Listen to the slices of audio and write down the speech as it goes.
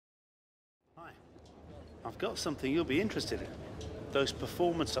I've got something you'll be interested in. Those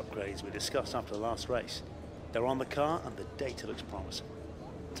performance upgrades we discussed after the last race. They're on the car and the data looks promising.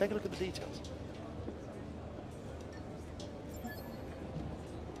 Take a look at the details.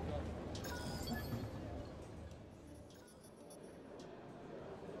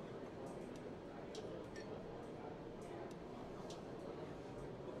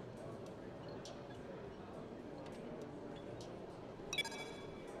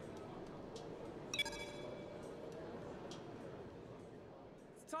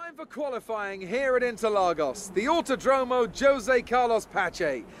 Time for qualifying here at Interlagos, the Autodromo Jose Carlos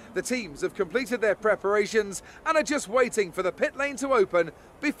Pache. The teams have completed their preparations and are just waiting for the pit lane to open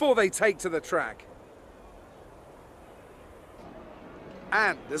before they take to the track.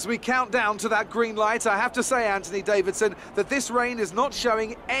 And as we count down to that green light, I have to say, Anthony Davidson, that this rain is not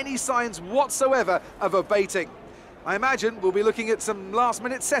showing any signs whatsoever of abating. I imagine we'll be looking at some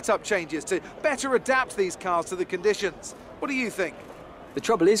last-minute setup changes to better adapt these cars to the conditions. What do you think? The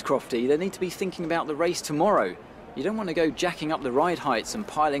trouble is, Crofty, they need to be thinking about the race tomorrow. You don't want to go jacking up the ride heights and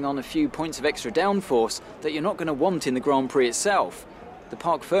piling on a few points of extra downforce that you're not going to want in the Grand Prix itself. The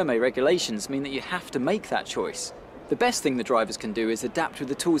Parc Fermé regulations mean that you have to make that choice. The best thing the drivers can do is adapt with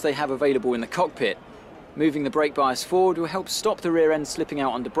the tools they have available in the cockpit. Moving the brake bias forward will help stop the rear end slipping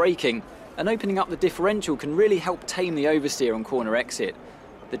out under braking, and opening up the differential can really help tame the oversteer on corner exit.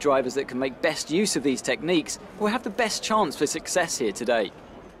 The drivers that can make best use of these techniques will have the best chance for success here today.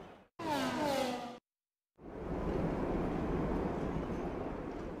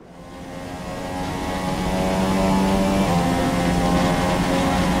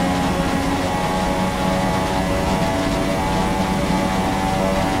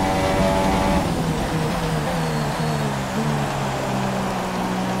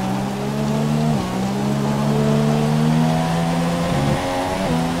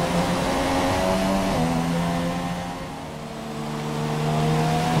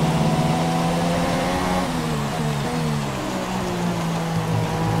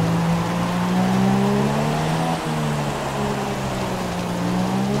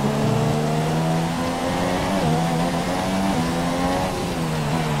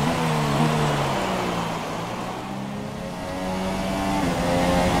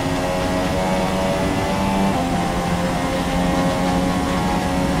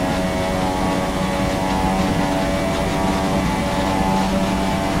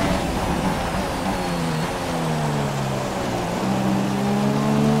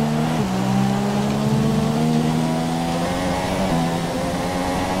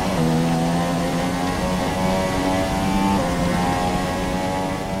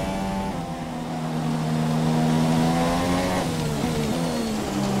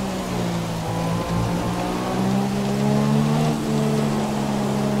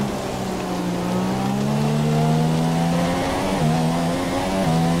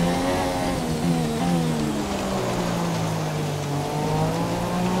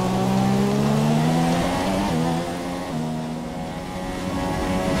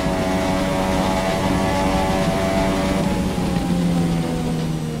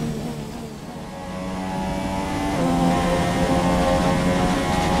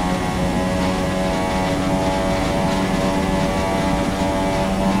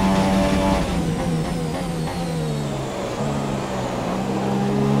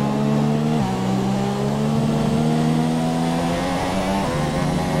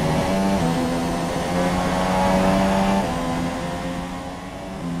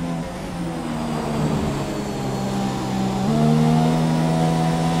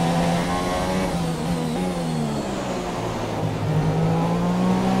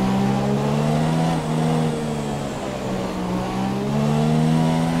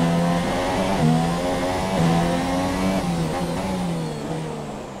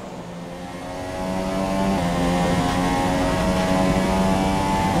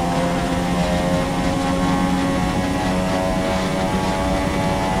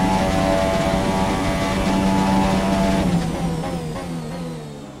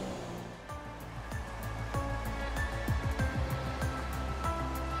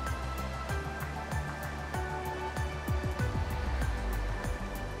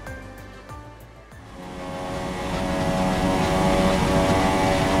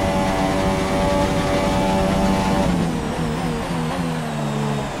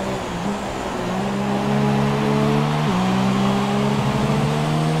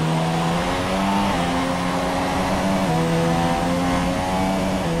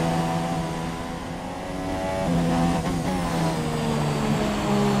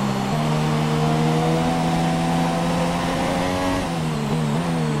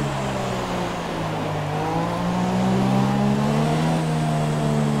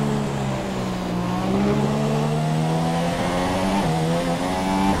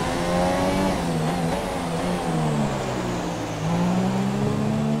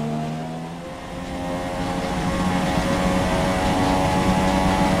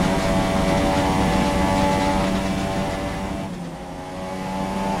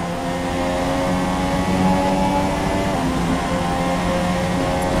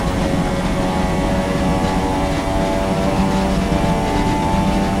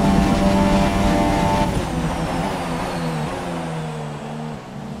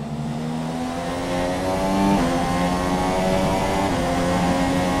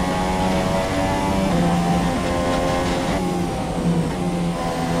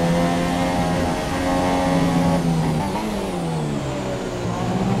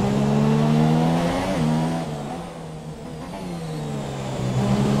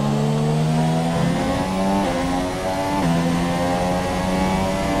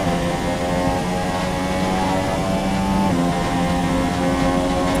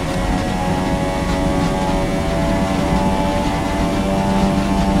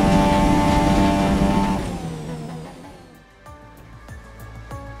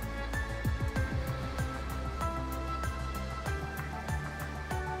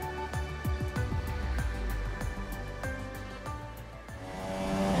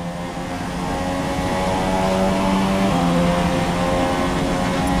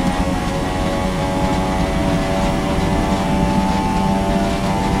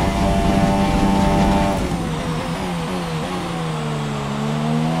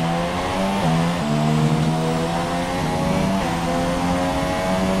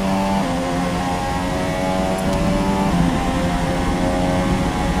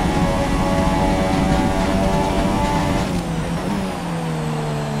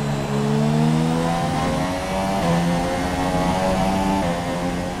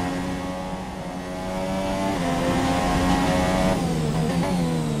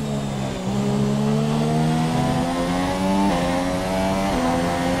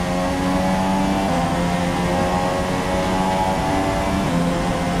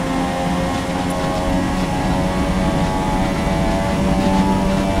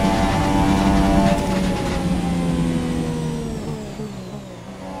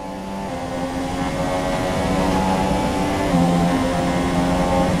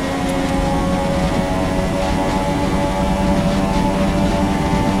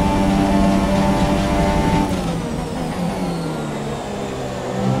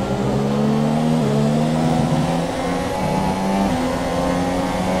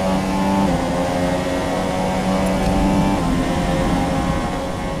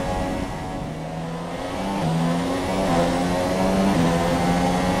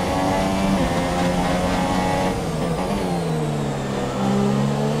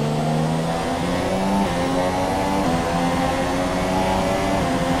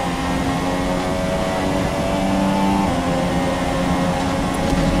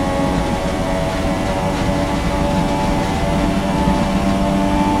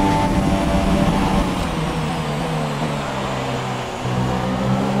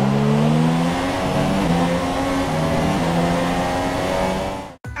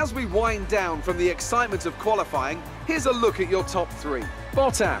 As we wind down from the excitement of qualifying, here's a look at your top three.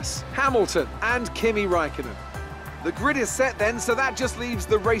 Bottas, Hamilton and Kimi Raikkonen. The grid is set then, so that just leaves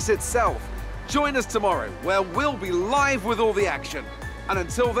the race itself. Join us tomorrow, where we'll be live with all the action. And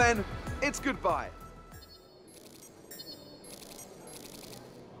until then, it's goodbye.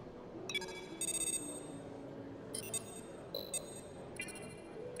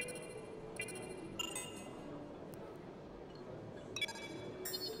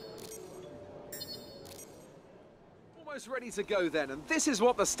 Almost ready to go then, and this is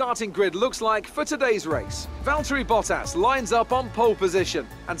what the starting grid looks like for today's race. Valtteri Bottas lines up on pole position,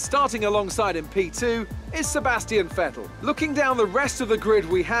 and starting alongside in P2 is Sebastian Vettel. Looking down the rest of the grid,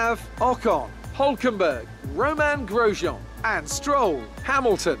 we have Ocon, Hülkenberg, Romain Grosjean and Stroll,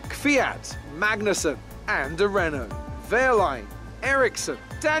 Hamilton, Kvyat, Magnussen and de Renault, Wehrlein, Ericsson,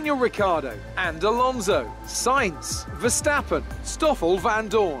 Daniel Ricciardo and Alonso, Sainz, Verstappen, Stoffel van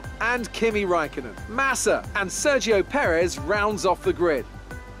Dorn and Kimi Raikkonen. Massa and Sergio Perez rounds off the grid.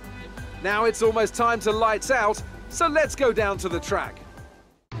 Now it's almost time to lights out, so let's go down to the track.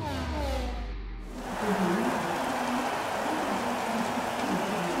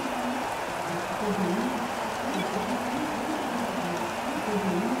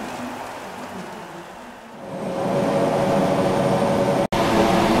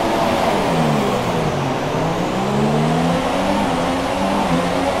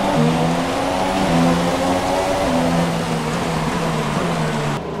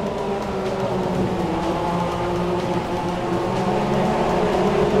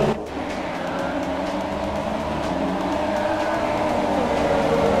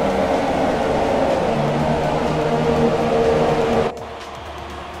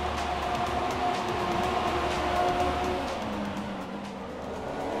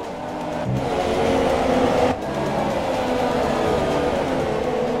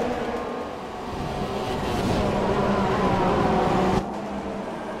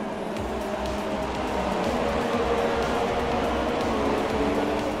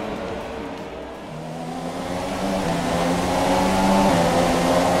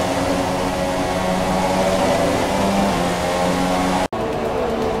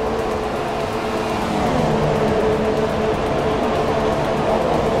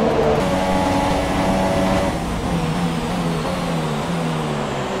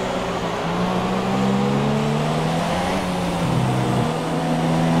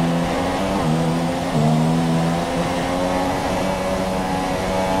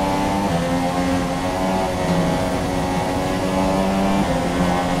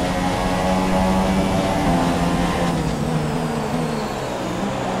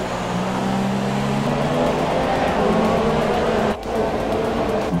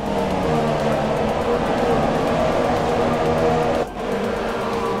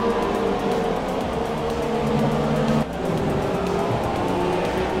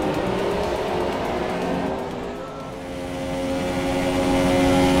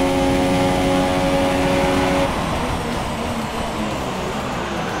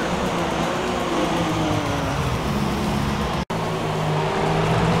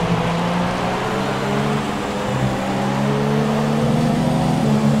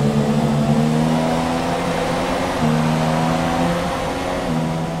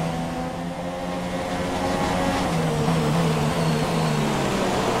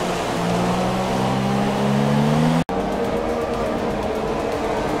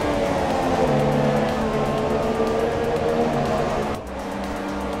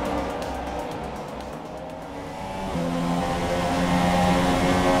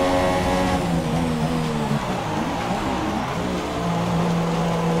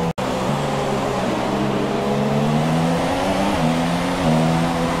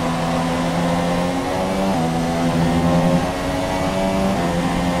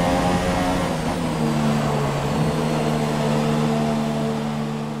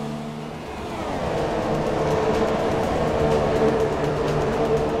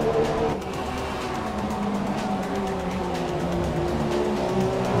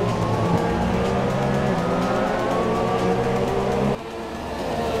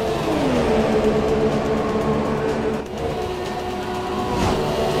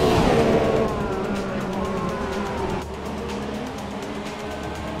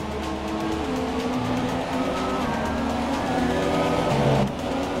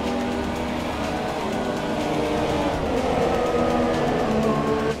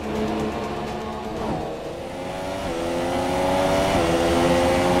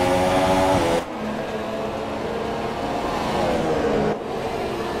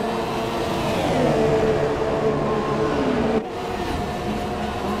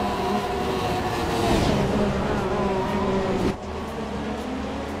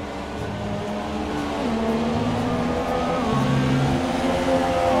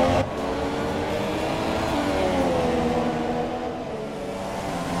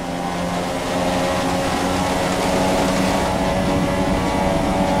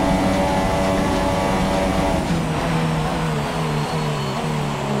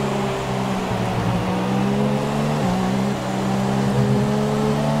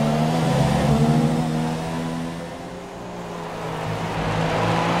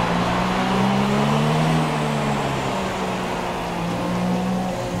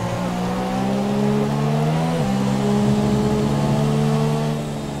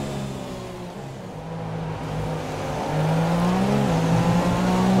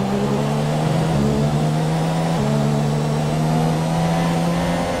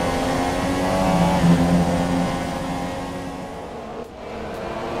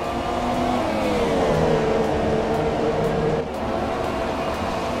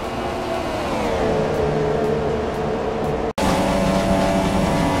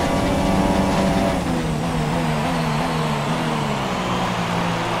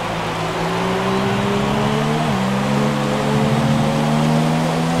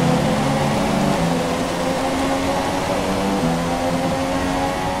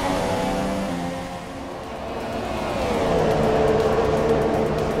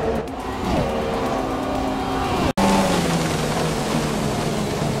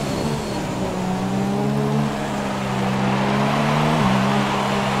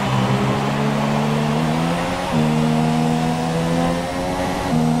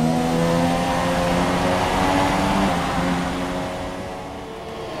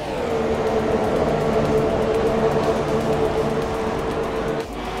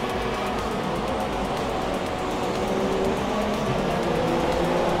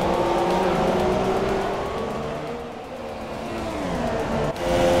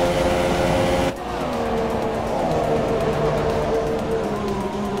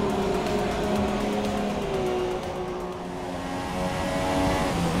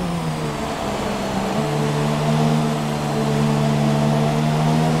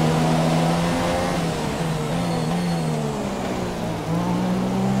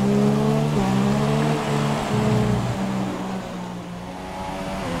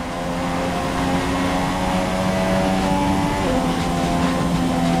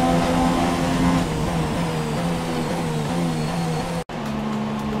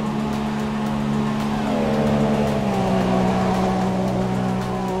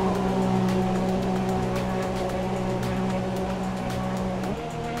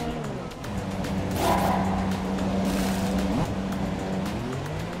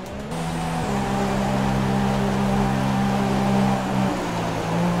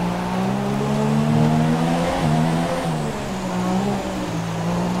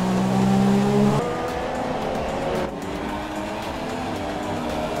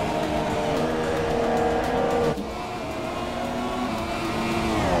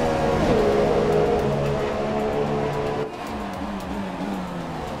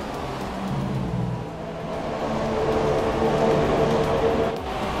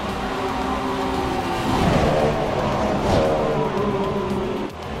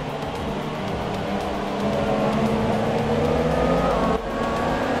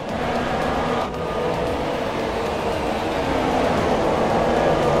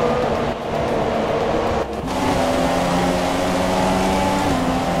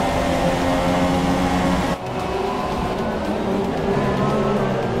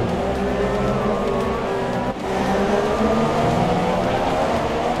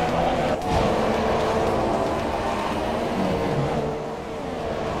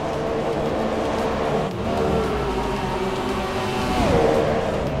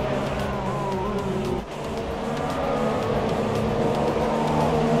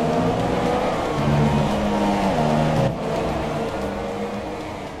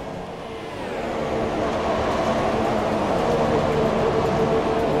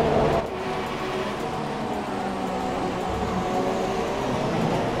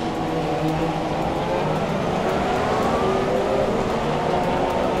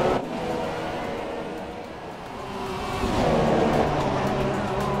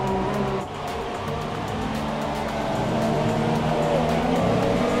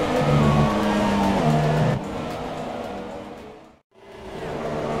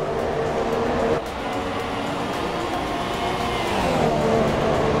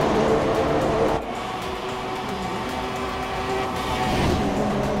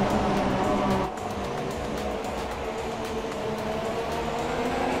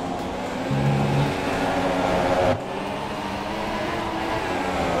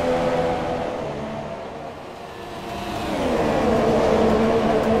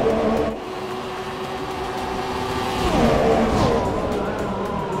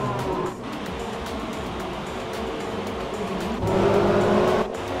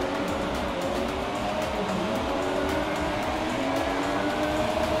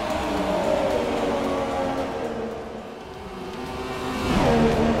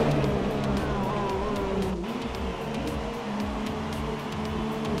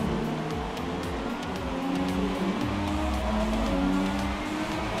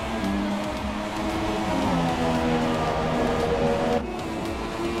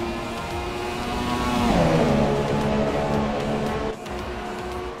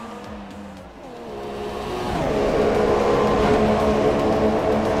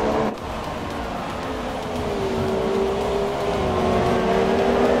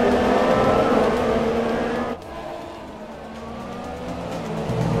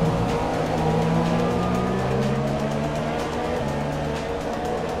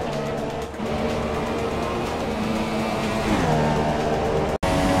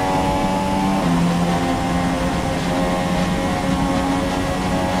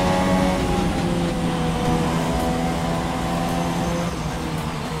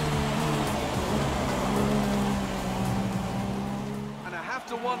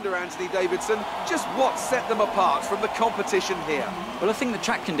 wonder, Anthony Davidson, just what set them apart from the competition here? Well, I think the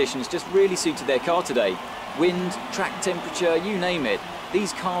track conditions just really suited their car today. Wind, track temperature, you name it.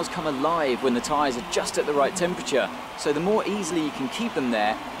 These cars come alive when the tyres are just at the right temperature. So the more easily you can keep them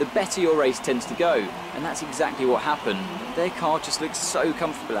there, the better your race tends to go. And that's exactly what happened. Their car just looks so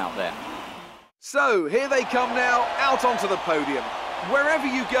comfortable out there. So here they come now, out onto the podium. Wherever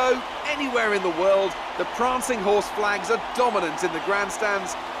you go, anywhere in the world, the prancing horse flags are dominant in the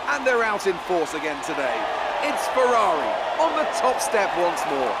grandstands, and they're out in force again today. It's Ferrari on the top step once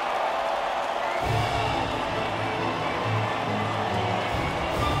more.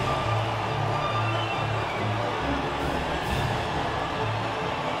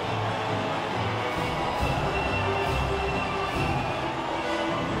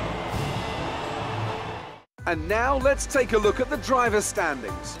 And now let's take a look at the drivers'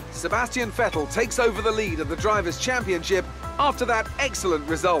 standings. Sebastian Vettel takes over the lead of the Drivers' Championship after that excellent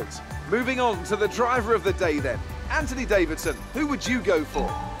result. Moving on to the driver of the day then. Anthony Davidson, who would you go for?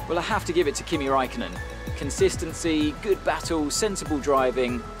 Well, I have to give it to Kimi Räikkönen. Consistency, good battle, sensible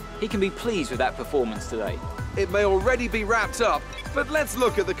driving. He can be pleased with that performance today. It may already be wrapped up, but let's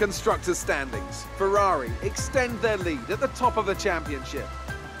look at the constructors' standings. Ferrari extend their lead at the top of the championship.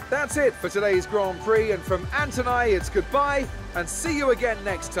 That's it for today's Grand Prix, and from Ant and I, it's goodbye, and see you again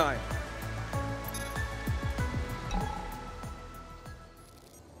next time.